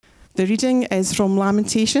The reading is from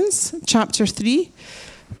Lamentations, chapter 3,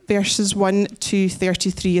 verses 1 to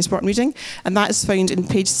 33 is what I'm reading, and that is found in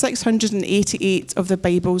page 688 of the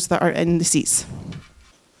Bibles that are in the seats.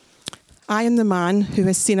 I am the man who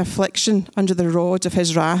has seen affliction under the rod of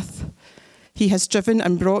his wrath. He has driven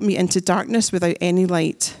and brought me into darkness without any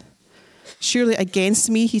light. Surely against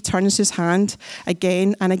me he turns his hand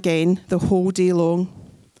again and again the whole day long.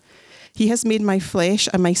 He has made my flesh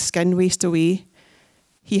and my skin waste away.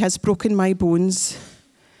 He has broken my bones.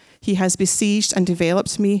 He has besieged and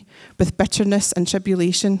developed me with bitterness and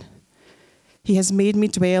tribulation. He has made me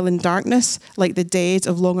dwell in darkness like the dead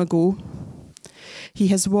of long ago. He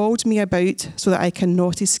has walled me about so that I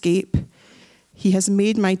cannot escape. He has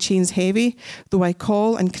made my chains heavy. Though I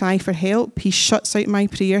call and cry for help, he shuts out my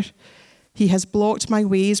prayer. He has blocked my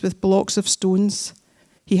ways with blocks of stones.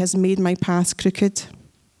 He has made my paths crooked.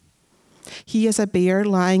 He is a bear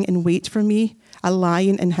lying in wait for me, a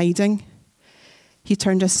lion in hiding. He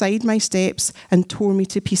turned aside my steps and tore me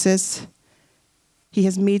to pieces. He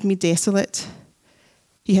has made me desolate.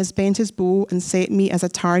 He has bent his bow and set me as a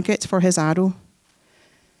target for his arrow.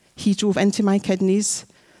 He drove into my kidneys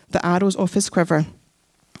the arrows of his quiver.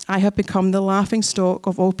 I have become the laughing stock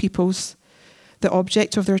of all peoples, the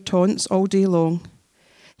object of their taunts all day long.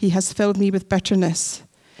 He has filled me with bitterness.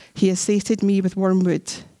 He has sated me with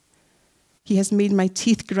wormwood. He has made my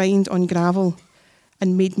teeth grind on gravel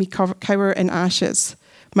and made me cower in ashes.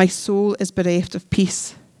 My soul is bereft of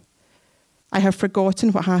peace. I have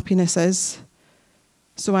forgotten what happiness is.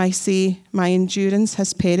 So I say, my endurance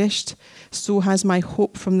has perished, so has my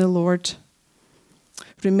hope from the Lord.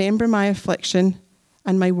 Remember my affliction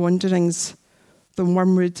and my wanderings, the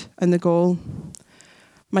wormwood and the gall.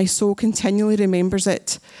 My soul continually remembers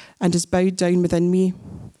it and is bowed down within me.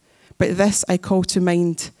 But this I call to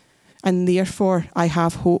mind, and therefore I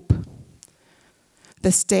have hope.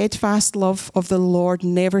 The steadfast love of the Lord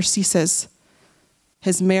never ceases.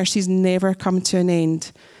 His mercies never come to an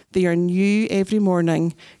end. They are new every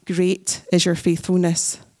morning. Great is your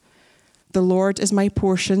faithfulness. The Lord is my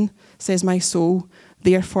portion, says my soul.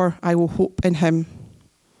 Therefore I will hope in him.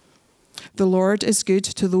 The Lord is good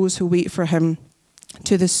to those who wait for him,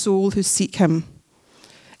 to the soul who seek him.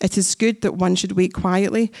 It is good that one should wait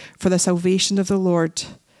quietly for the salvation of the Lord.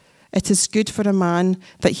 It is good for a man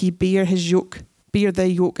that he bear the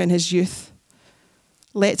yoke in his youth.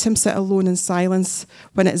 Let him sit alone in silence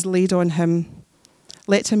when it is laid on him.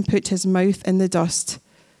 Let him put his mouth in the dust.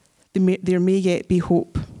 There may yet be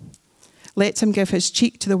hope. Let him give his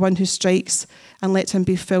cheek to the one who strikes, and let him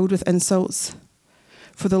be filled with insults.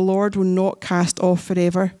 For the Lord will not cast off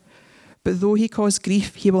forever, but though he cause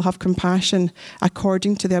grief, he will have compassion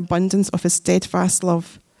according to the abundance of his steadfast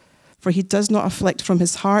love. For he does not afflict from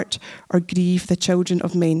his heart or grieve the children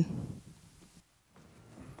of men.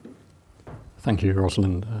 Thank you,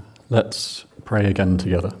 Rosalind. Let's pray again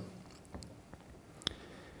together.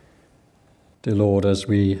 Dear Lord, as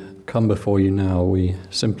we come before you now, we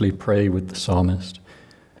simply pray with the psalmist.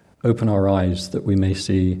 Open our eyes that we may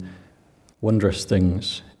see wondrous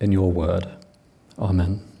things in your word.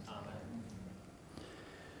 Amen.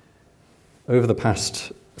 Over the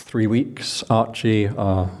past 3 weeks, Archie,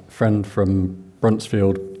 our friend from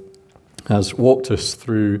Bruntsfield, has walked us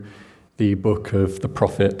through the book of the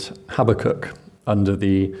prophet Habakkuk under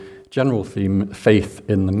the general theme, Faith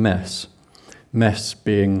in the Mess. Mess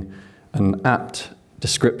being an apt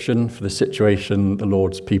description for the situation the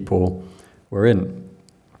Lord's people were in.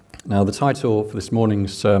 Now, the title for this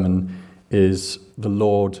morning's sermon is The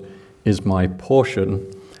Lord is My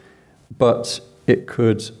Portion, but it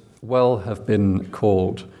could well have been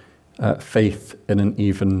called Faith in an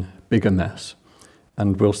Even Bigger Mess.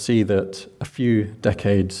 And we'll see that a few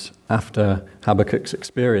decades after Habakkuk's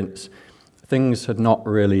experience, things had not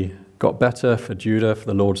really got better for Judah, for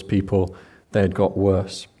the Lord's people. They had got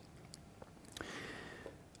worse.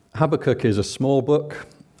 Habakkuk is a small book.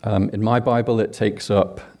 In my Bible, it takes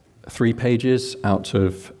up 3 pages out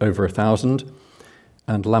of over 1,000.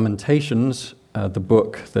 And Lamentations, the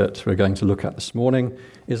book that we're going to look at this morning,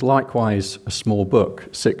 is likewise a small book,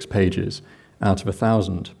 6 pages out of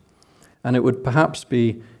 1,000. And it would perhaps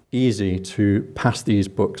be easy to pass these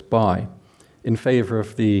books by in favour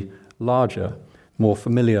of the larger, more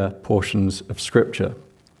familiar portions of Scripture.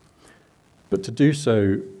 But to do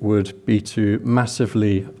so would be to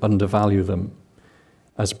massively undervalue them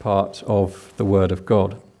as part of the Word of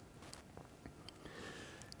God.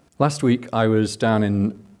 Last week I was down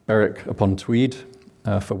in Berwick-upon-Tweed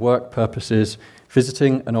for work purposes,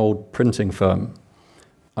 visiting an old printing firm.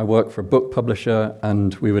 I work for a book publisher,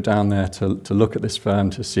 and we were down there to look at this firm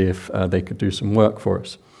to see if they could do some work for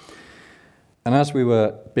us. And as we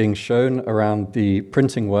were being shown around the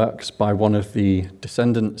printing works by one of the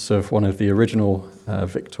descendants of one of the original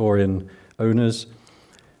Victorian owners,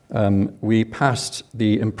 we passed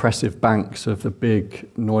the impressive banks of the big,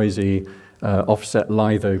 noisy, offset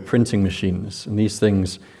litho printing machines, and these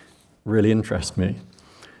things really interest me.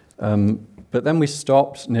 But then we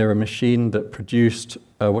stopped near a machine that produced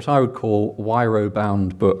what I would call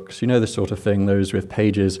wiro-bound books. You know the sort of thing, those with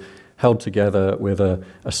pages held together with a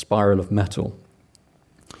spiral of metal.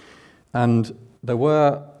 And there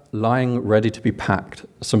were, lying ready to be packed,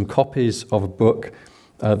 some copies of a book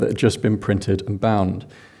that had just been printed and bound.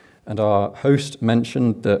 And our host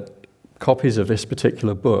mentioned that copies of this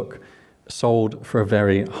particular book sold for a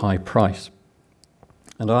very high price.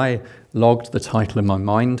 And I logged the title in my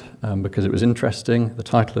mind because it was interesting. The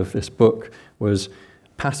title of this book was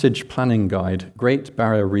Passage Planning Guide, Great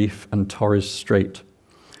Barrier Reef and Torres Strait.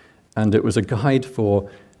 And it was a guide for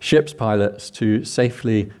ship's pilots to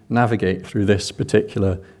safely navigate through this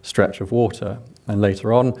particular stretch of water. And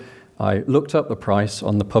later on, I looked up the price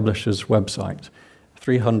on the publisher's website,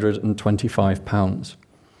 £325.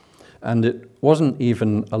 And it wasn't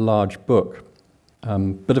even a large book.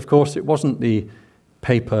 But of course, it wasn't the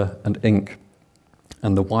paper and ink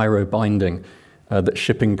and the wiro binding that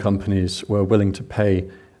shipping companies were willing to pay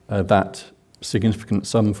that significant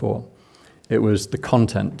sum for. It was the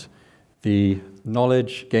content, the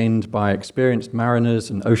knowledge gained by experienced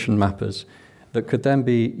mariners and ocean mappers that could then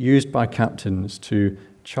be used by captains to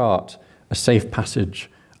chart a safe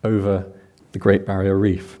passage over the Great Barrier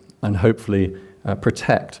Reef and hopefully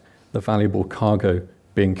protect the valuable cargo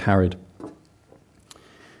being carried.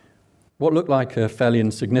 What looked like a fairly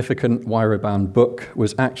insignificant wiro-bound book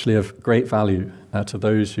was actually of great value to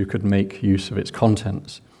those who could make use of its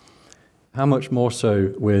contents. How much more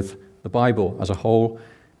so with the Bible as a whole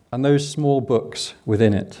and those small books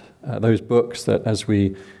within it, those books that as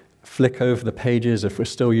we flick over the pages, if we're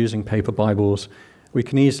still using paper Bibles, we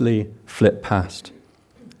can easily flip past.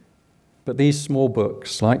 But these small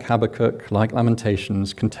books, like Habakkuk, like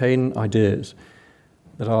Lamentations, contain ideas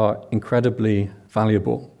that are incredibly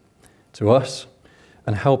valuable to us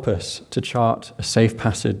and help us to chart a safe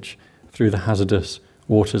passage through the hazardous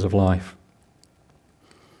waters of life.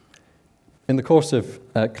 In the course of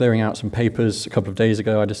clearing out some papers a couple of days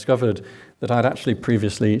ago, I discovered that I'd actually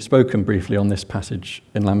previously spoken briefly on this passage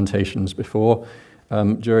in Lamentations before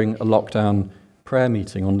during a lockdown prayer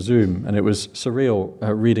meeting on Zoom, and it was surreal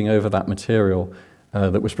reading over that material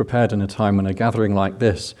that was prepared in a time when a gathering like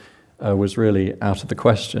this was really out of the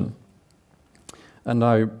question. And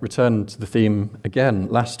I returned to the theme again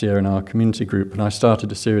last year in our community group, and I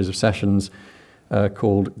started a series of sessions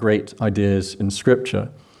called Great Ideas in Scripture.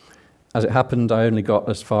 As it happened, I only got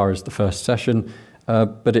as far as the first session,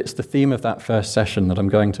 but it's the theme of that first session that I'm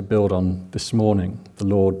going to build on this morning, the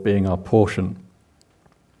Lord being our portion.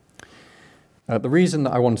 The reason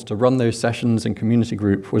that I wanted to run those sessions in community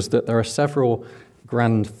group was that there are several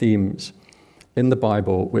grand themes in the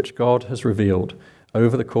Bible which God has revealed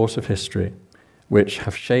over the course of history, which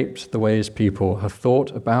have shaped the ways people have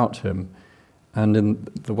thought about him and in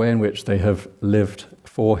the way in which they have lived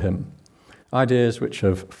for him. Ideas which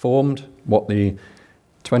have formed what the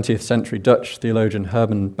 20th century Dutch theologian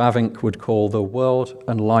Herman Bavinck would call the world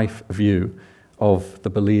and life view of the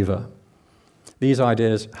believer. These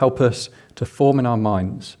ideas help us to form in our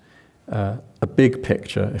minds a big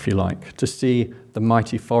picture, if you like, to see the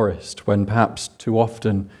mighty forest when perhaps too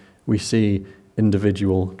often we see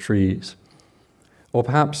individual trees. Or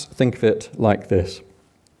perhaps think of it like this.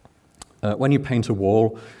 When you paint a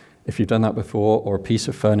wall, if you've done that before, or a piece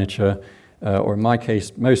of furniture, or in my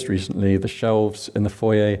case, most recently, the shelves in the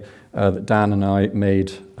foyer that Dan and I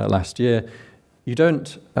made last year, you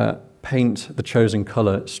don't paint the chosen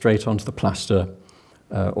colour straight onto the plaster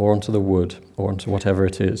or onto the wood or onto whatever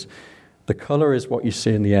it is. The colour is what you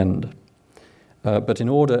see in the end. But in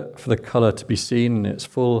order for the colour to be seen in its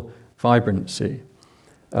full vibrancy,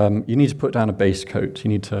 you need to put down a base coat. You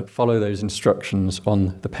need to follow those instructions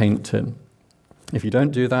on the paint tin. If you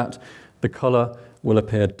don't do that, the colour will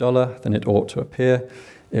appear duller than it ought to appear.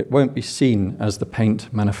 It won't be seen as the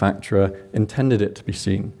paint manufacturer intended it to be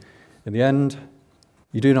seen. In the end,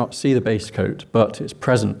 you do not see the base coat, but its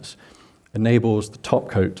presence enables the top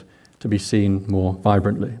coat to be seen more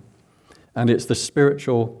vibrantly. And it's the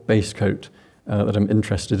spiritual base coat that I'm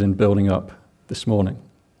interested in building up this morning.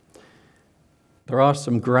 There are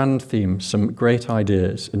some grand themes, some great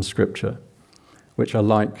ideas in Scripture, which are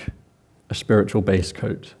like a spiritual base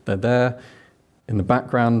coat. They're there in the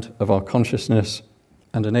background of our consciousness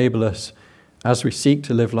and enable us, as we seek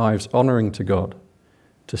to live lives honouring to God,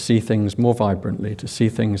 to see things more vibrantly, to see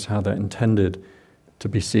things how they're intended to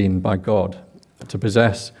be seen by God, to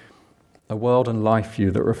possess a world and life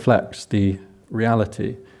view that reflects the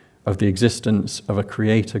reality of the existence of a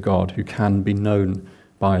creator God who can be known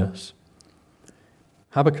by us.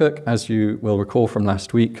 Habakkuk, as you will recall from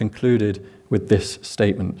last week, concluded with this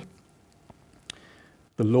statement: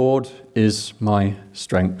 "The Lord is my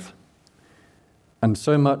strength." And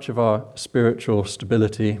so much of our spiritual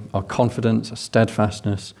stability, our confidence, our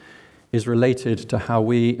steadfastness is related to how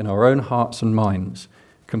we, in our own hearts and minds,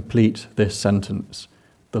 complete this sentence: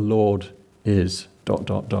 "The Lord is ...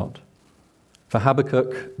 For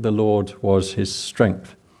Habakkuk, the Lord was his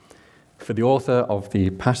strength. For the author of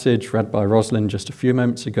the passage read by Rosalind just a few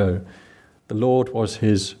moments ago, the Lord was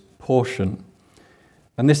his portion.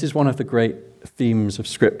 And this is one of the great themes of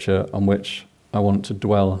Scripture on which I want to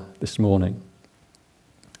dwell this morning.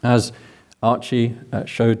 As Archie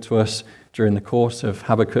showed to us during the course of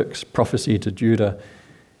Habakkuk's prophecy to Judah,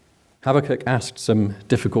 Habakkuk asked some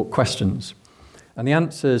difficult questions. And the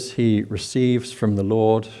answers he receives from the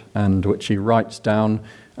Lord, and which he writes down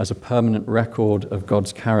as a permanent record of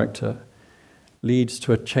God's character, leads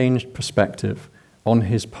to a changed perspective on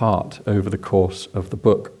his part over the course of the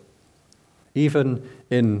book. Even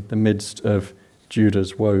in the midst of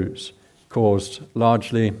Judah's woes, caused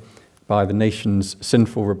largely by the nation's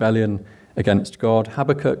sinful rebellion against God,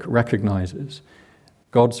 Habakkuk recognizes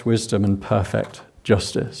God's wisdom and perfect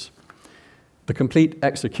justice. The complete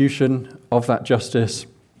execution of that justice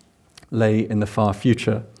lay in the far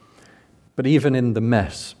future, but even in the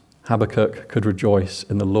mess, Habakkuk could rejoice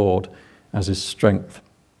in the Lord as his strength.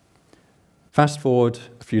 Fast forward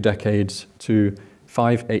a few decades to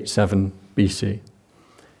 587 BC,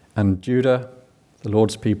 and Judah, the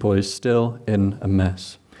Lord's people, is still in a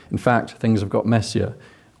mess. In fact, things have got messier,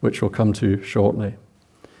 which we'll come to shortly.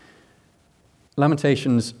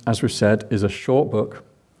 Lamentations, as we've said, is a short book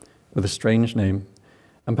with a strange name,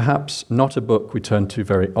 and perhaps not a book we turn to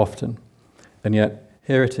very often. And yet,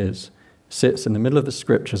 here it is, sits in the middle of the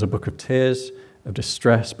Scriptures, a book of tears, of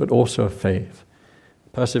distress, but also of faith,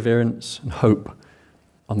 perseverance and hope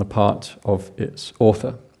on the part of its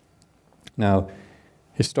author. Now,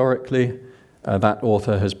 historically, that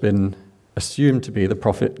author has been assumed to be the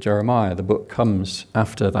prophet Jeremiah. The book comes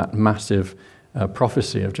after that massive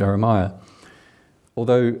prophecy of Jeremiah.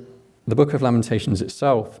 Although the book of Lamentations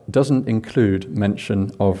itself doesn't include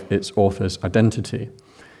mention of its author's identity.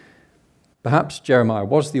 Perhaps Jeremiah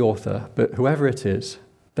was the author, but whoever it is,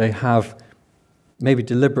 they have maybe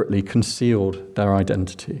deliberately concealed their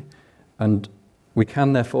identity. And we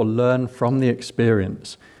can therefore learn from the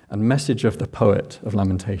experience and message of the poet of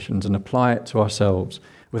Lamentations and apply it to ourselves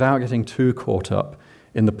without getting too caught up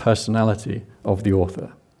in the personality of the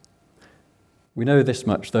author. We know this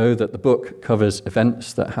much, though, that the book covers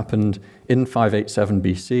events that happened in 587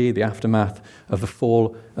 BC, the aftermath of the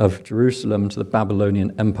fall of Jerusalem to the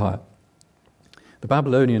Babylonian Empire. The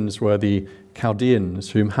Babylonians were the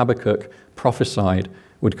Chaldeans whom Habakkuk prophesied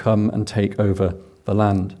would come and take over the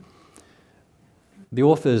land. The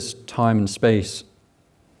author's time and space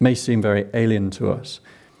may seem very alien to us,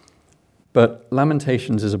 but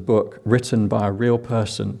Lamentations is a book written by a real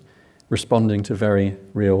person responding to very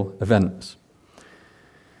real events.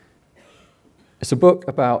 It's a book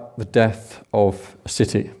about the death of a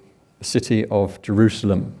city, the city of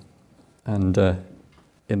Jerusalem. And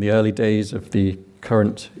in the early days of the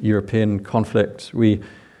current European conflict, we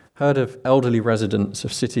heard of elderly residents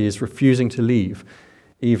of cities refusing to leave,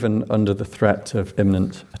 even under the threat of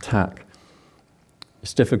imminent attack.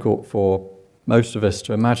 It's difficult for most of us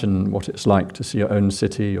to imagine what it's like to see your own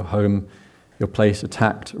city, your home, your place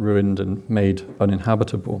attacked, ruined, and made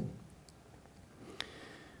uninhabitable.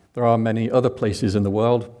 There are many other places in the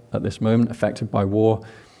world at this moment affected by war,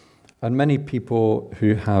 and many people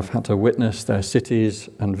who have had to witness their cities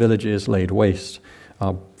and villages laid waste.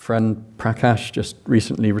 Our friend Prakash, just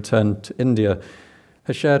recently returned to India,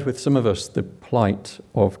 has shared with some of us the plight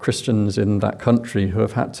of Christians in that country who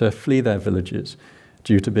have had to flee their villages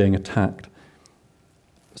due to being attacked.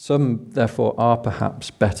 Some, therefore, are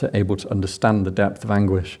perhaps better able to understand the depth of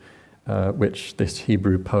anguish which this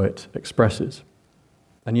Hebrew poet expresses.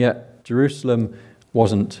 And yet, Jerusalem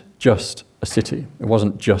wasn't just a city. It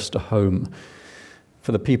wasn't just a home.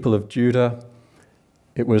 For the people of Judah,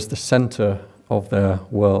 it was the center of their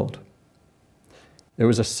world. It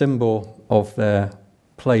was a symbol of their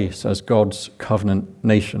place as God's covenant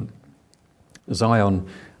nation. Zion,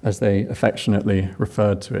 as they affectionately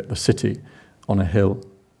referred to it, the city on a hill.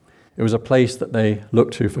 It was a place that they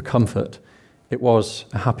looked to for comfort. It was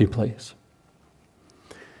a happy place.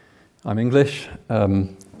 I'm English,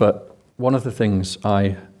 but one of the things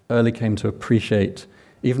I early came to appreciate,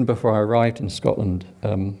 even before I arrived in Scotland,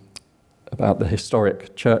 about the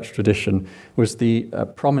historic church tradition, was the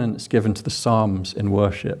prominence given to the Psalms in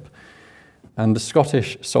worship. And the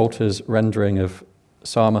Scottish Psalter's rendering of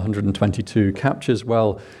Psalm 122 captures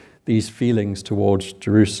well these feelings towards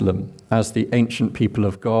Jerusalem. As the ancient people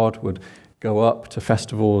of God would go up to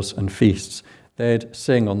festivals and feasts, they'd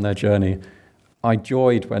sing on their journey, "I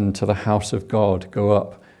joyed when to the house of God go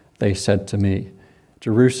up, they said to me,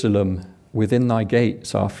 Jerusalem, within thy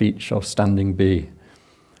gates our feet shall standing be.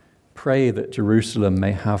 Pray that Jerusalem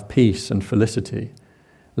may have peace and felicity.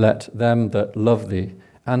 Let them that love thee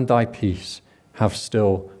and thy peace have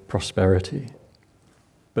still prosperity."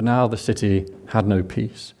 But now the city had no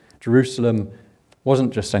peace. Jerusalem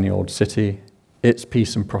wasn't just any old city. Its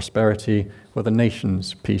peace and prosperity were the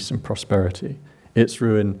nation's peace and prosperity. Its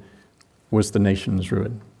ruin was the nation's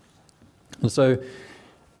ruin. And so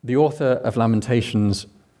the author of Lamentations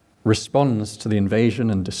responds to the invasion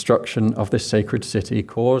and destruction of this sacred city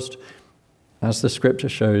caused, as the scripture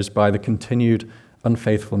shows, by the continued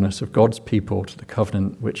unfaithfulness of God's people to the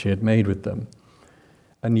covenant which he had made with them.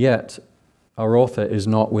 And yet, our author is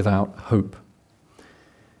not without hope.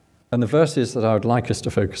 And the verses that I would like us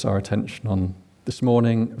to focus our attention on this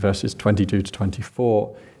morning, verses 22 to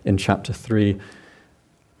 24 in chapter 3,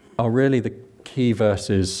 are really the key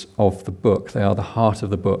verses of the book. They are the heart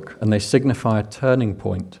of the book, and they signify a turning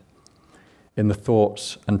point in the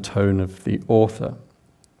thoughts and tone of the author.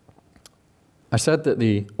 I said that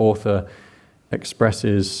the author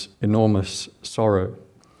expresses enormous sorrow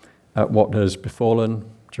at what has befallen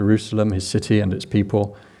Jerusalem, his city, and its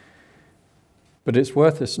people. But it's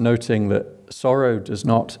worth us noting that sorrow does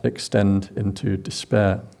not extend into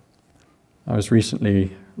despair. I was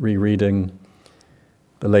recently rereading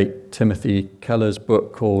the late Timothy Keller's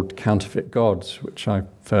book called Counterfeit Gods, which I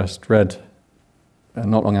first read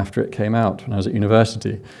not long after it came out when I was at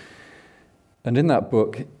university. And in that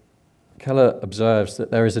book, Keller observes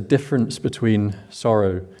that there is a difference between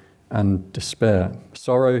sorrow and despair.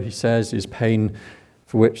 Sorrow, he says, is pain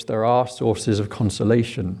for which there are sources of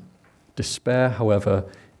consolation. Despair, however,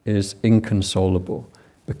 is inconsolable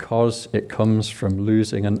because it comes from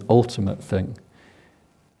losing an ultimate thing.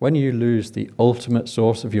 When you lose the ultimate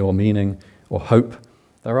source of your meaning or hope,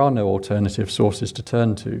 there are no alternative sources to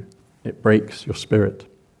turn to. It breaks your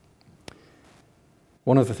spirit.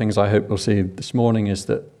 One of the things I hope we'll see this morning is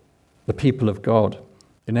that the people of God,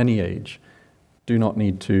 in any age, do not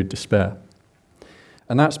need to despair.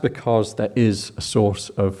 And that's because there is a source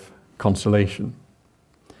of consolation.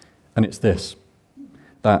 And it's this,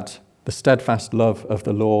 that the steadfast love of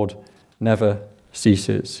the Lord never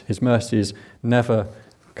ceases. His mercies never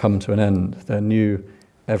come to an end. They're new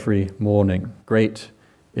every morning. Great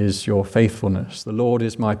is your faithfulness. The Lord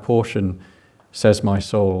is my portion, says my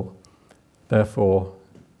soul. Therefore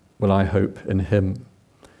will I hope in him.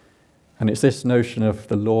 And it's this notion of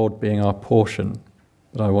the Lord being our portion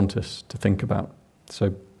that I want us to think about.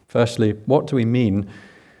 So firstly, what do we mean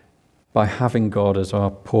by having God as our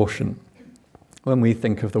portion? When we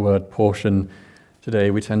think of the word portion today,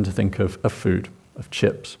 we tend to think of food, of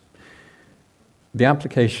chips. The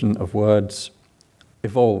application of words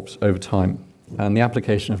evolves over time, and the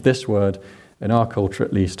application of this word, in our culture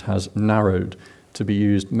at least, has narrowed to be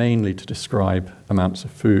used mainly to describe amounts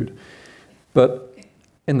of food. But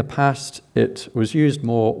in the past, it was used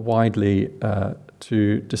more widely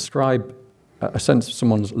to describe a sense of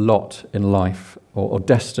someone's lot in life, or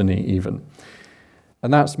destiny even.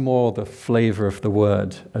 And that's more the flavour of the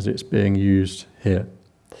word as it's being used here.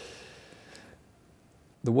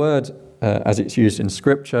 The word, as it's used in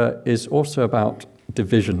Scripture, is also about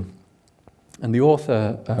division. And the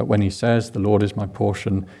author, when he says, "The Lord is my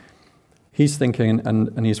portion," he's thinking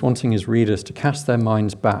and he's wanting his readers to cast their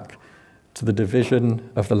minds back to the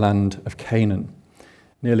division of the land of Canaan,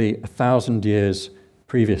 nearly 1,000 years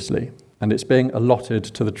previously. And it's being allotted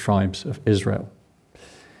to the tribes of Israel.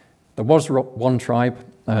 There was one tribe,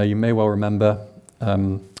 you may well remember,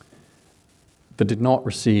 that did not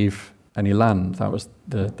receive any land. That was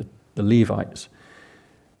the Levites.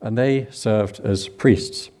 And they served as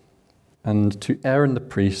priests. And to Aaron the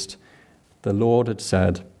priest, the Lord had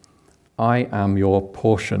said, "I am your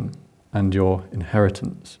portion and your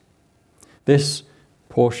inheritance." This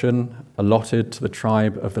portion allotted to the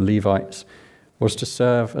tribe of the Levites was to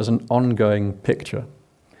serve as an ongoing picture.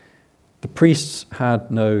 The priests had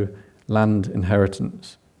no land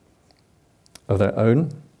inheritance of their own,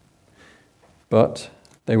 but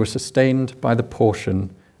they were sustained by the portion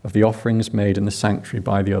of the offerings made in the sanctuary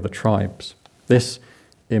by the other tribes. This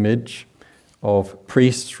image of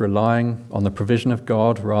priests relying on the provision of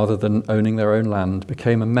God rather than owning their own land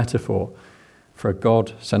became a metaphor for a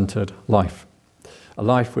God-centered life, a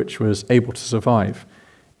life which was able to survive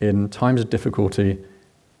in times of difficulty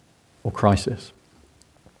or crisis.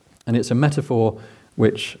 And it's a metaphor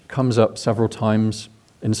which comes up several times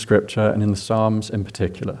in Scripture and in the Psalms in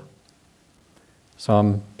particular.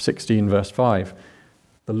 Psalm 16, verse 5,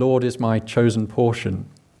 "The Lord is my chosen portion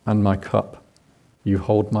and my cup. You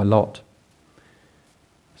hold my lot."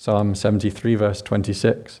 Psalm 73, verse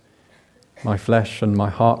 26, "My flesh and my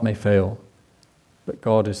heart may fail, but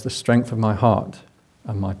God is the strength of my heart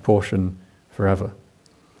and my portion forever."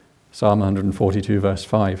 Psalm 142, verse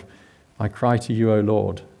 5, "I cry to you, O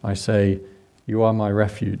Lord. I say, you are my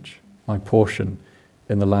refuge, my portion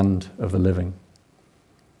in the land of the living."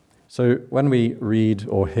 So when we read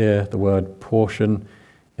or hear the word portion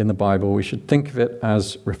in the Bible, we should think of it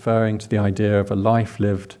as referring to the idea of a life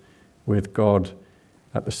lived with God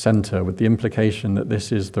at the center, with the implication that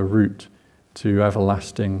this is the route to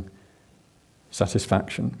everlasting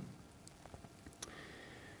satisfaction.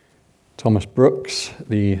 Thomas Brooks,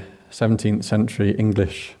 the 17th century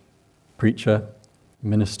English preacher,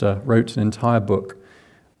 minister, wrote an entire book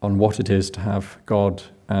on what it is to have God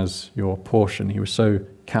as your portion. He was so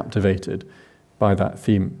captivated by that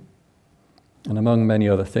theme. And among many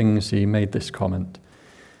other things, he made this comment: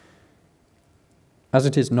 "As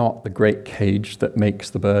it is not the great cage that makes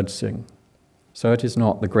the birds sing, so it is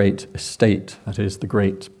not the great estate, that is, the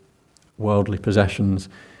great worldly possessions,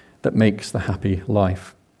 that makes the happy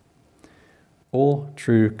life. All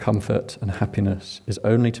true comfort and happiness is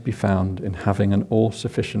only to be found in having an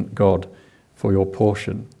all-sufficient God for your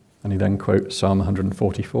portion." And he then quotes Psalm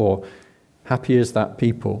 144, "Happy is that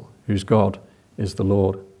people whose God is the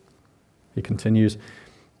Lord." He continues,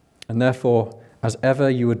 "And therefore, as ever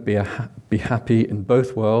you would be happy in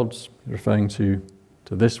both worlds," referring to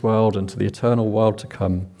this world and to the eternal world to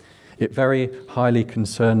come, "it very highly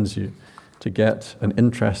concerns you to get an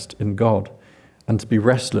interest in God and to be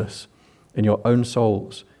restless in your own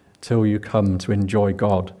souls till you come to enjoy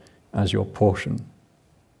God as your portion."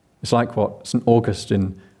 It's like what St.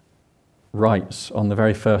 Augustine writes on the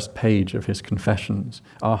very first page of his Confessions: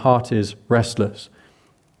 "Our heart is restless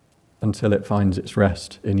until it finds its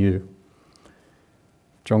rest in you."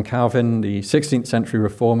 John Calvin, the 16th century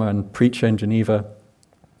reformer and preacher in Geneva,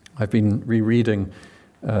 I've been rereading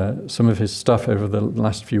some of his stuff over the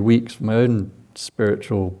last few weeks for my own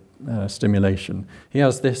spiritual stimulation. He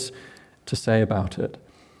has this to say about it: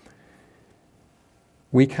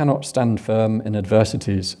 "We cannot stand firm in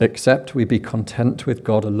adversities except we be content with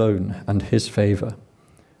God alone and his favour.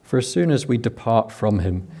 For as soon as we depart from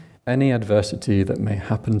him, any adversity that may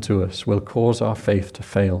happen to us will cause our faith to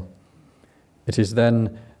fail. It is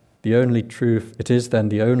then the only true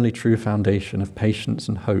foundation of patience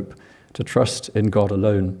and hope to trust in God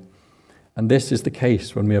alone. And this is the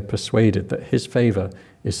case when we are persuaded that his favour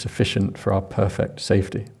is sufficient for our perfect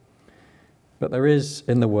safety. But there is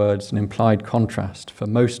in the words an implied contrast, for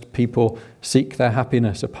most people seek their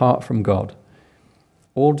happiness apart from God.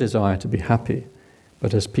 All desire to be happy,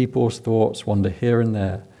 but as people's thoughts wander here and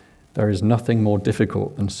there is nothing more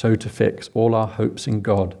difficult than so to fix all our hopes in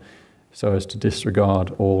God so as to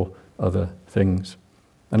disregard all other things."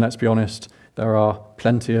 And let's be honest, there are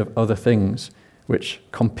plenty of other things which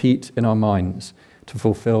compete in our minds to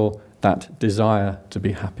fulfill that desire to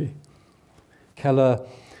be happy. Keller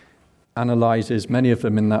analyzes many of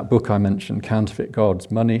them in that book I mentioned, Counterfeit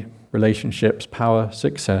Gods: money, relationships, power,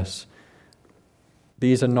 success.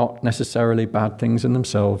 These are not necessarily bad things in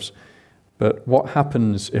themselves, but what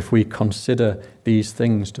happens if we consider these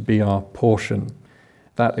things to be our portion,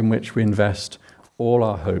 that in which we invest all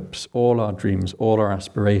our hopes, all our dreams, all our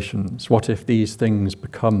aspirations? What if these things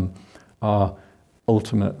become our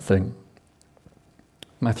ultimate thing?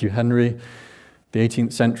 Matthew Henry, the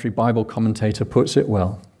 18th century Bible commentator, puts it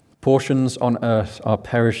well: "Portions on earth are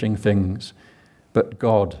perishing things, but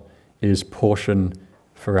God is portion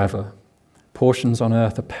forever." Portions on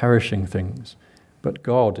earth are perishing things, but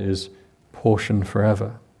God is portion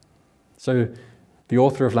forever. So the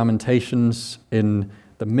author of Lamentations, in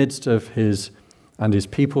the midst of his and his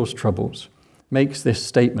people's troubles, makes this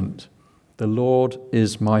statement: "The Lord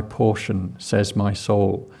is my portion, says my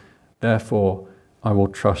soul, therefore I will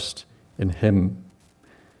trust in him."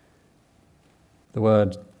 The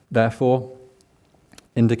word "therefore"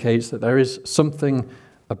 indicates that there is something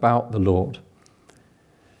about the Lord,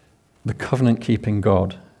 the covenant-keeping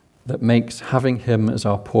God, that makes having him as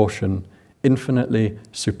our portion infinitely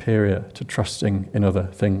superior to trusting in other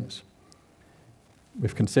things.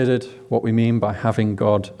 We've considered what we mean by having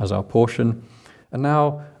God as our portion, and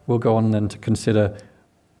now we'll go on then to consider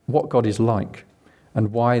what God is like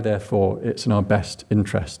and why, therefore, it's in our best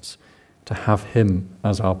interests to have him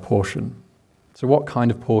as our portion. So what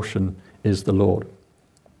kind of portion is the Lord?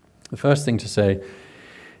 The first thing to say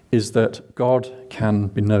is that God can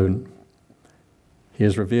be known. He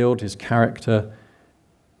has revealed his character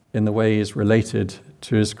in the way he is related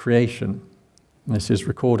to his creation. This is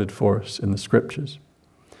recorded for us in the scriptures.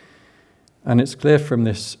 And it's clear from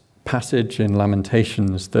this passage in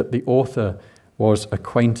Lamentations that the author was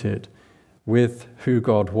acquainted with who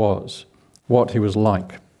God was, what he was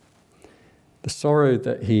like. The sorrow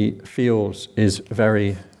that he feels is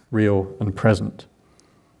very real and present.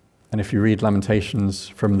 And if you read Lamentations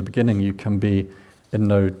from the beginning, you can be in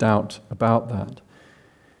no doubt about that.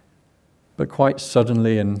 But quite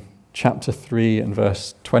suddenly in chapter 3 and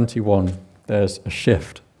verse 21, there's a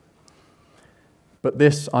shift. But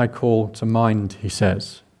this I call to mind, he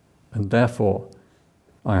says, and therefore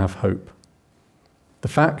I have hope. The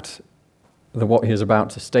fact that what he is about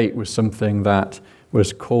to state was something that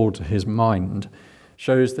was called to his mind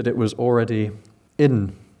shows that it was already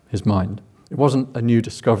in his mind. It wasn't a new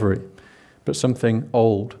discovery, but something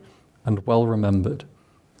old and well remembered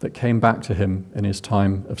that came back to him in his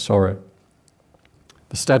time of sorrow.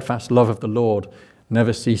 The steadfast love of the Lord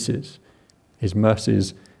never ceases. His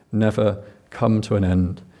mercies never come to an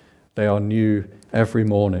end. They are new every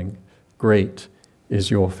morning. Great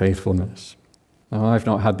is your faithfulness. Now, I've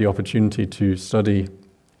not had the opportunity to study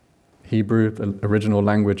Hebrew, the original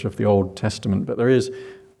language of the Old Testament, but there is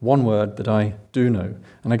one word that I do know,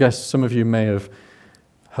 and I guess some of you may have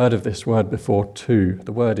heard of this word before too.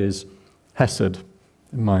 The word is hesed,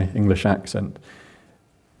 in my English accent.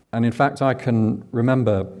 And in fact, I can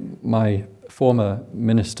remember my former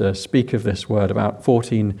minister speak of this word about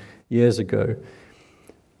 14 years ago.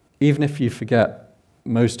 Even if you forget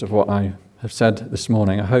most of what I have said this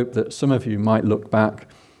morning, I hope that some of you might look back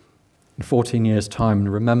in 14 years' time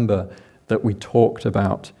and remember that we talked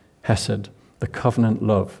about hesed, the covenant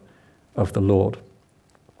love of the Lord.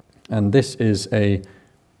 And this is a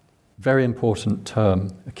very important term,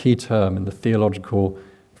 a key term in the theological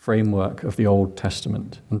framework of the Old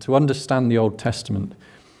Testament. And to understand the Old Testament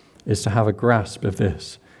is to have a grasp of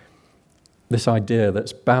this idea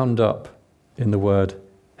that's bound up in the word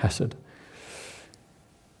hesed.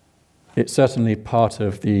 It's certainly part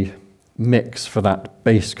of the mix for that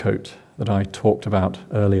base coat that I talked about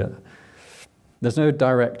earlier. There's no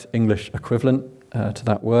direct English equivalent to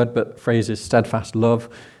that word, but phrases steadfast love,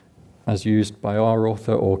 as used by our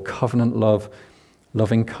author, or covenant love,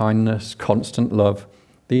 loving kindness, constant love,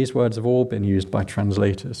 these words have all been used by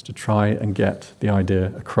translators to try and get the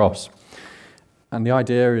idea across. And the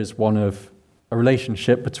idea is one of a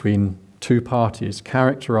relationship between two parties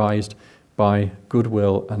characterized by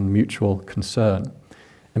goodwill and mutual concern.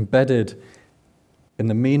 Embedded in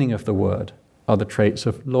the meaning of the word are the traits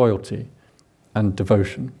of loyalty and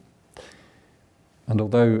devotion. And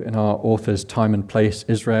although in our author's time and place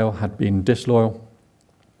Israel had been disloyal,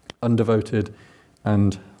 undevoted,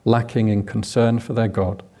 and lacking in concern for their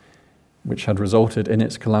God, which had resulted in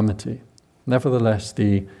its calamity, nevertheless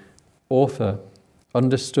the author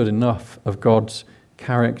understood enough of God's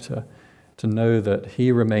character to know that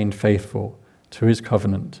he remained faithful to his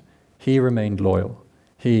covenant. He remained loyal.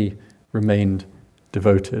 He remained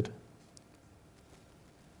devoted.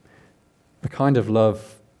 The kind of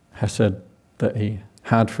love, hesed, that he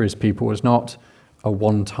had for his people was not a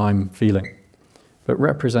one-time feeling, but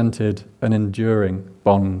represented an enduring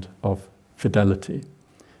bond of fidelity.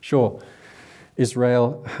 Sure,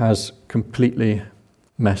 Israel has completely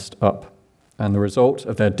messed up, and the result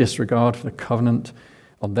of their disregard for the covenant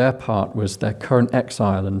on their part was their current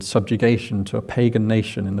exile and subjugation to a pagan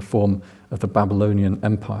nation in the form of the Babylonian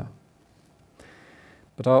Empire.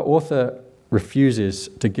 But our author refuses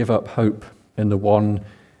to give up hope in the one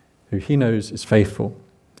who he knows is faithful.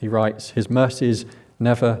 He writes, "His mercies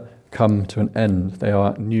never come to an end. They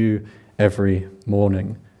are new every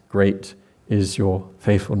morning. Great is your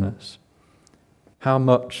faithfulness." How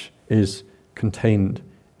much is contained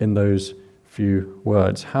in those few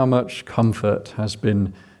words? How much comfort has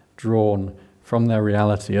been drawn from their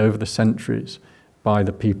reality over the centuries by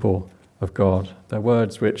the people of God? Their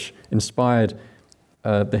words which inspired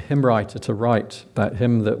the hymn writer to write that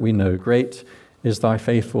hymn that we know, "Great is thy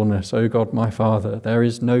faithfulness, O God my Father. There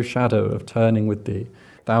is no shadow of turning with thee.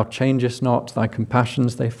 Thou changest not, thy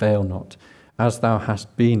compassions they fail not. As thou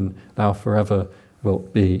hast been, thou forever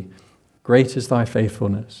wilt be. Great is thy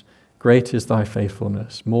faithfulness, great is thy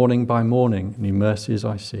faithfulness. Morning by morning new mercies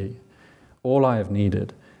I see. All I have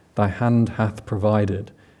needed, thy hand hath provided.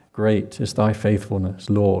 Great is thy faithfulness,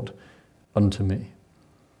 Lord, unto me."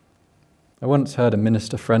 I once heard a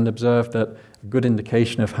minister friend observe that a good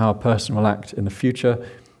indication of how a person will act in the future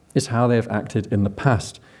is how they have acted in the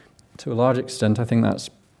past. To a large extent, I think that's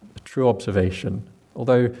a true observation.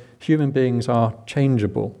 Although human beings are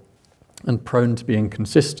changeable and prone to be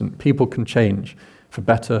inconsistent, people can change for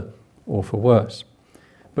better or for worse.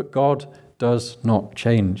 But God does not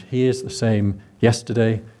change. He is the same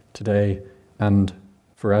yesterday, today, and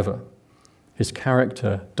forever. His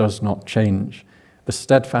character does not change. The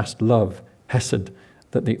steadfast love, hesed,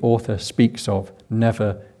 that the author speaks of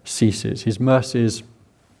never ceases. His mercies,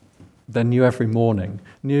 they're new every morning.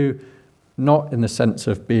 New not in the sense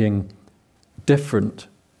of being different,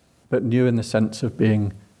 but new in the sense of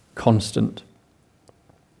being constant.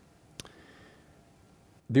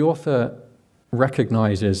 The author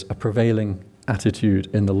recognizes a prevailing attitude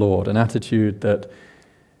in the Lord, an attitude that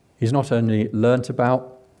he's not only learnt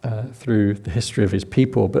about through the history of his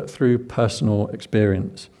people, but through personal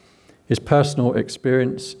experience. His personal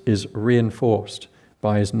experience is reinforced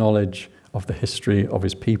by his knowledge of the history of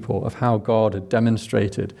his people, of how God had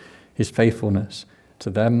demonstrated his faithfulness to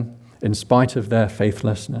them in spite of their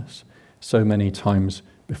faithlessness so many times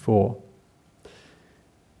before.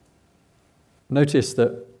 Notice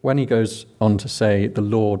that when he goes on to say, "The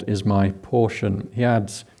Lord is my portion," he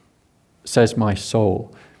adds, "says my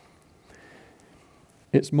soul."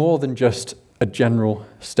 It's more than just a general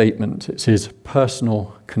statement. It's his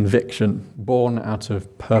personal conviction, born out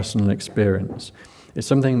of personal experience. It's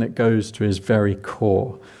something that goes to his very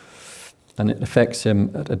core, and it affects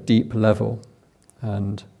him at a deep level,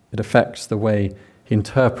 and it affects the way he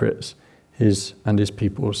interprets his and his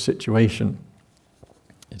people's situation.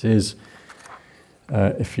 It is,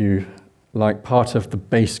 if you like, part of the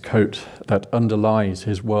base coat that underlies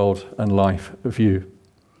his world and life view.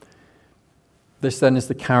 This then is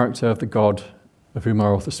the character of the God of whom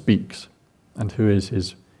our author speaks, and who is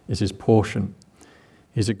his portion.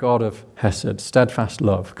 He's a God of hesed, steadfast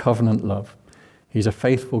love, covenant love. He's a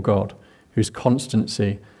faithful God whose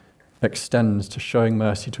constancy extends to showing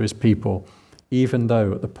mercy to his people, even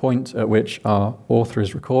though at the point at which our author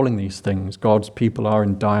is recalling these things, God's people are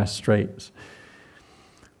in dire straits.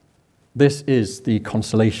 This is the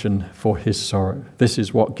consolation for his sorrow. This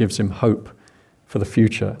is what gives him hope for the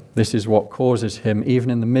future. This is what causes him, even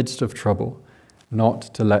in the midst of trouble, not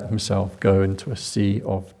to let himself go into a sea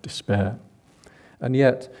of despair. And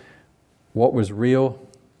yet, what was a real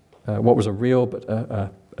but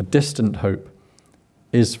a distant hope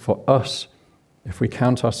is for us, if we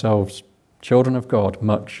count ourselves children of God,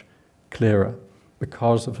 much clearer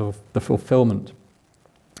because of the fulfillment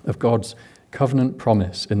of God's covenant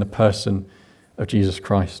promise in the person of Jesus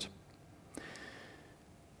Christ.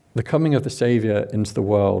 The coming of the Saviour into the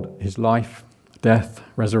world, his life, death,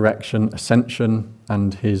 resurrection, ascension,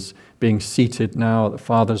 and his being seated now at the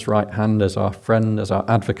Father's right hand as our friend, as our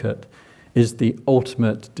advocate, is the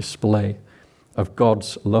ultimate display of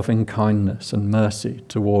God's loving kindness and mercy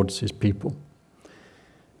towards his people.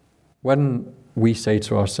 When we say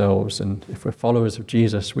to ourselves, and if we're followers of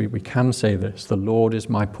Jesus, we can say this, "The Lord is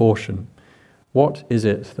my portion," what is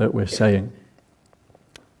it that we're saying?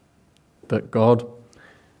 That God,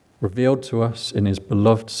 revealed to us in his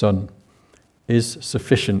beloved Son, is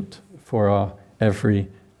sufficient for our every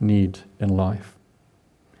need in life.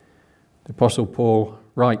 The Apostle Paul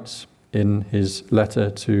writes in his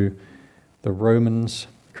letter to the Romans,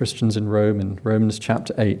 Christians in Rome, in Romans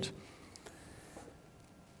chapter 8,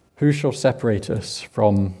 "Who shall separate us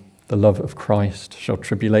from the love of Christ? Shall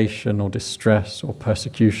tribulation or distress or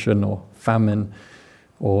persecution or famine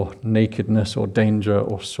or nakedness or danger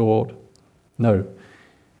or sword? No.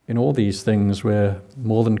 In all these things we're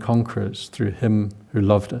more than conquerors through him who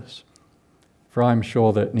loved us. For I am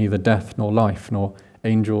sure that neither death nor life, nor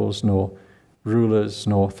angels, nor rulers,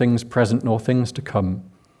 nor things present, nor things to come,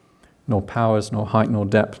 nor powers, nor height, nor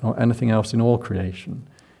depth, nor anything else in all creation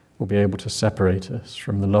will be able to separate us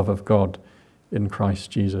from the love of God in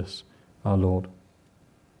Christ Jesus our Lord."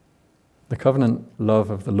 The covenant love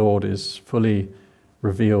of the Lord is fully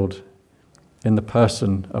revealed in the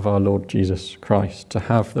person of our Lord Jesus Christ. To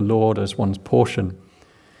have the Lord as one's portion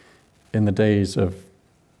in the days of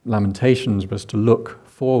Lamentations was to look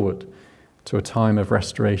forward to a time of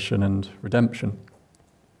restoration and redemption.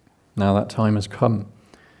 Now that time has come,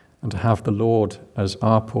 and to have the Lord as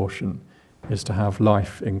our portion is to have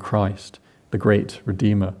life in Christ, the great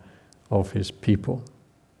Redeemer of his people.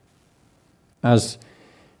 As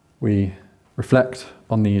we reflect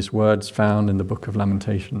on these words found in the book of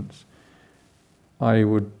Lamentations, I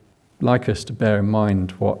would like us to bear in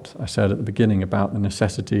mind what I said at the beginning about the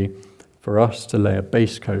necessity for us to lay a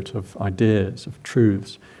base coat of ideas, of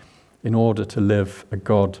truths, in order to live a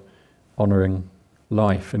God honouring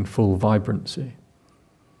life in full vibrancy.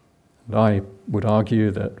 And I would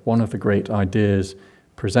argue that one of the great ideas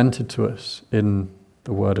presented to us in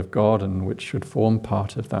the Word of God, and which should form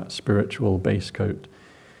part of that spiritual base coat,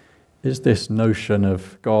 is this notion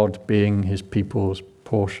of God being his people's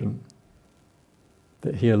portion,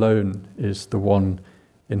 that he alone is the one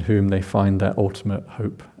in whom they find their ultimate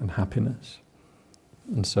hope and happiness.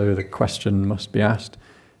 And so the question must be asked,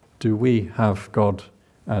 do we have God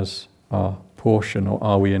as our portion, or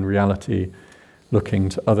are we in reality looking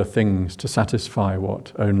to other things to satisfy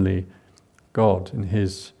what only God in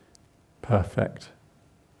his perfect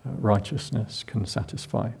righteousness can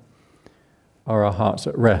satisfy? Are our hearts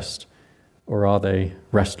at rest, or are they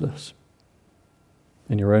restless?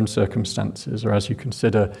 In your own circumstances, or as you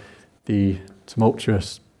consider the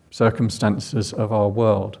tumultuous circumstances of our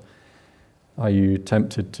world, are you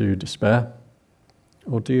tempted to despair?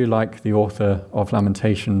 Or do you, like the author of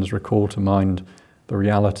Lamentations, recall to mind the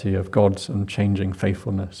reality of God's unchanging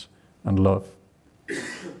faithfulness and love?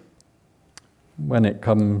 When it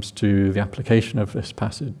comes to the application of this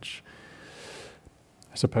passage,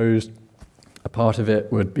 I suppose a part of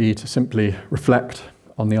it would be to simply reflect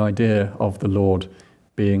on the idea of the Lord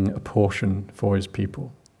being a portion for his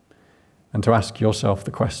people, and to ask yourself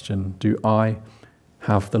the question, do I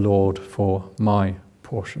have the Lord for my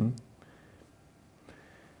portion?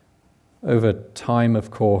 Over time,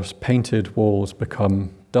 of course, painted walls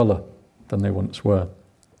become duller than they once were.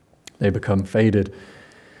 They become faded,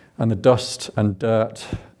 and the dust and dirt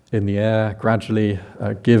in the air gradually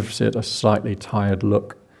gives it a slightly tired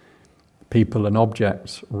look. People and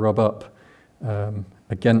objects rub up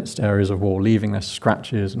against areas of wall, leaving their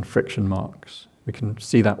scratches and friction marks. We can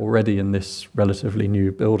see that already in this relatively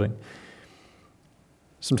new building.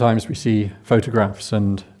 Sometimes we see photographs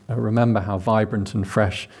and remember how vibrant and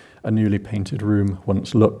fresh a newly painted room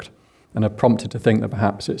once looked, and are prompted to think that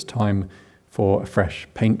perhaps it's time for a fresh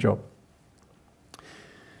paint job.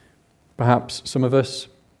 Perhaps some of us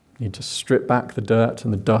need to strip back the dirt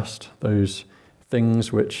and the dust, those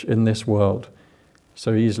things which in this world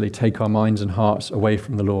so easily take our minds and hearts away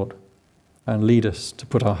from the Lord and lead us to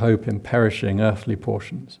put our hope in perishing earthly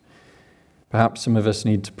portions. Perhaps some of us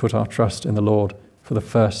need to put our trust in the Lord for the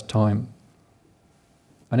first time.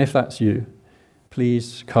 And if that's you,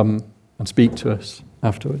 please come and speak to us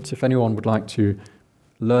afterwards. If anyone would like to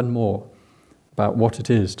learn more about what it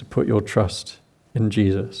is to put your trust in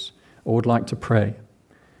Jesus, or would like to pray,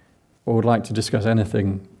 or would like to discuss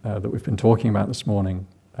anything that we've been talking about this morning,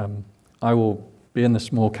 I will be in the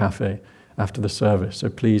small cafe after the service, so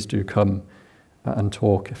please do come and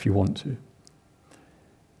talk if you want to.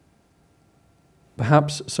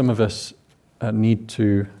 Perhaps some of us need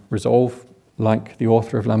to resolve, like the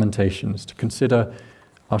author of Lamentations, to consider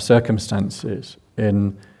our circumstances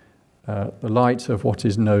in the light of what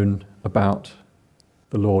is known about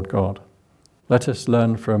the Lord God. Let us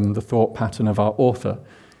learn from the thought pattern of our author.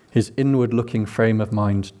 His inward-looking frame of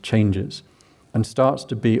mind changes and starts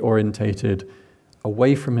to be orientated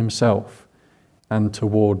away from himself and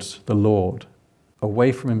towards the Lord.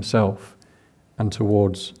 Away from himself and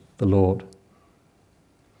towards the Lord.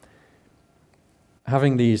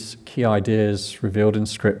 Having these key ideas revealed in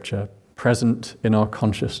Scripture, present in our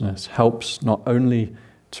consciousness, helps not only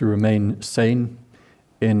to remain sane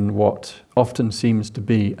in what often seems to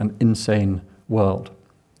be an insane world,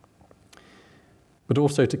 but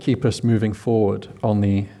also to keep us moving forward on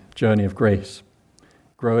the journey of grace,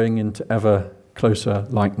 growing into ever closer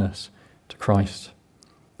likeness to Christ.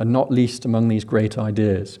 And not least among these great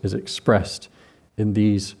ideas is expressed in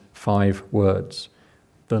these 5 words: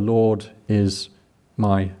 the Lord is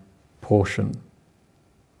my portion.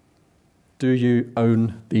 Do you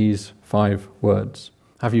own these 5 words?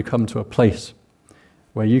 Have you come to a place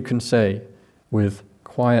where you can say with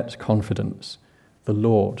quiet confidence, the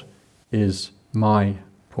Lord is my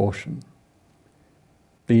portion?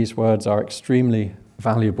 These words are extremely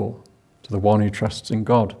valuable to the one who trusts in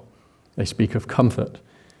God. They speak of comfort,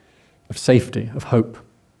 of safety, of hope.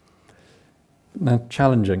 But they're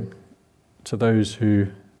challenging to those who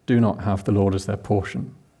do not have the Lord as their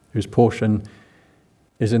portion, whose portion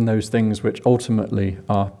is in those things which ultimately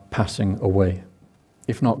are passing away.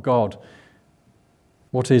 If not God,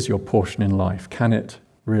 what is your portion in life? Can it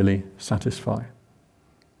really satisfy?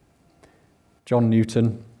 John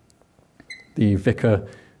Newton, the vicar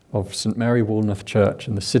of St Mary Woolnoth Church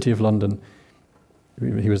in the City of London,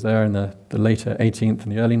 he was there in the later 18th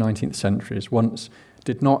and the early 19th centuries, once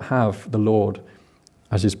did not have the Lord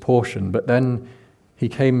as his portion, but then he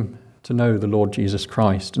came to know the Lord Jesus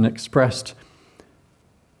Christ and expressed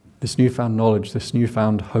this newfound knowledge, this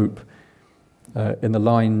newfound hope in the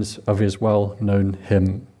lines of his well-known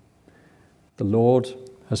hymn. The Lord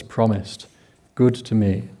has promised good to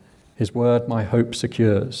me. His word my hope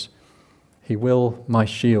secures. He will my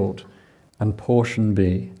shield and portion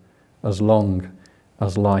be as long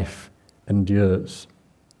as life endures.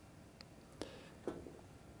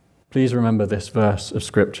 Please remember this verse of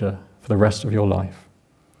Scripture for the rest of your life.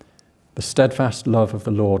 The steadfast love of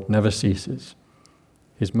the Lord never ceases.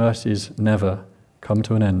 His mercies never come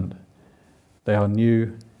to an end. They are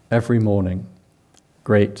new every morning.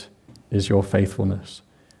 Great is your faithfulness.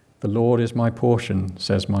 The Lord is my portion,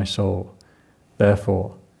 says my soul.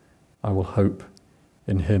 Therefore, I will hope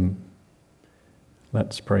in him.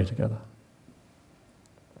 Let's pray together.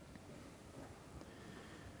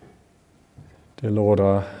 Dear Lord,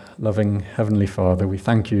 our loving Heavenly Father, we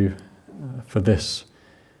thank you for this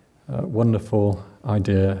wonderful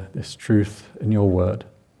idea, this truth in your word.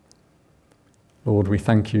 Lord, we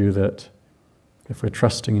thank you that if we're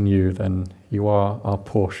trusting in you, then you are our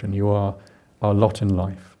portion, you are our lot in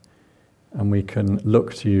life, and we can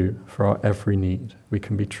look to you for our every need. We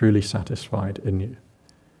can be truly satisfied in you.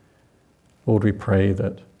 Lord, we pray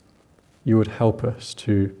that you would help us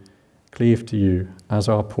to cleave to you as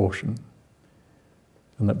our portion,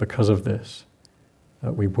 and that because of this,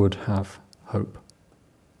 that we would have hope.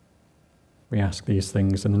 We ask these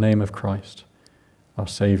things in the name of Christ, our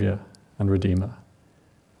Saviour and Redeemer.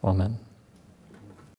 Amen.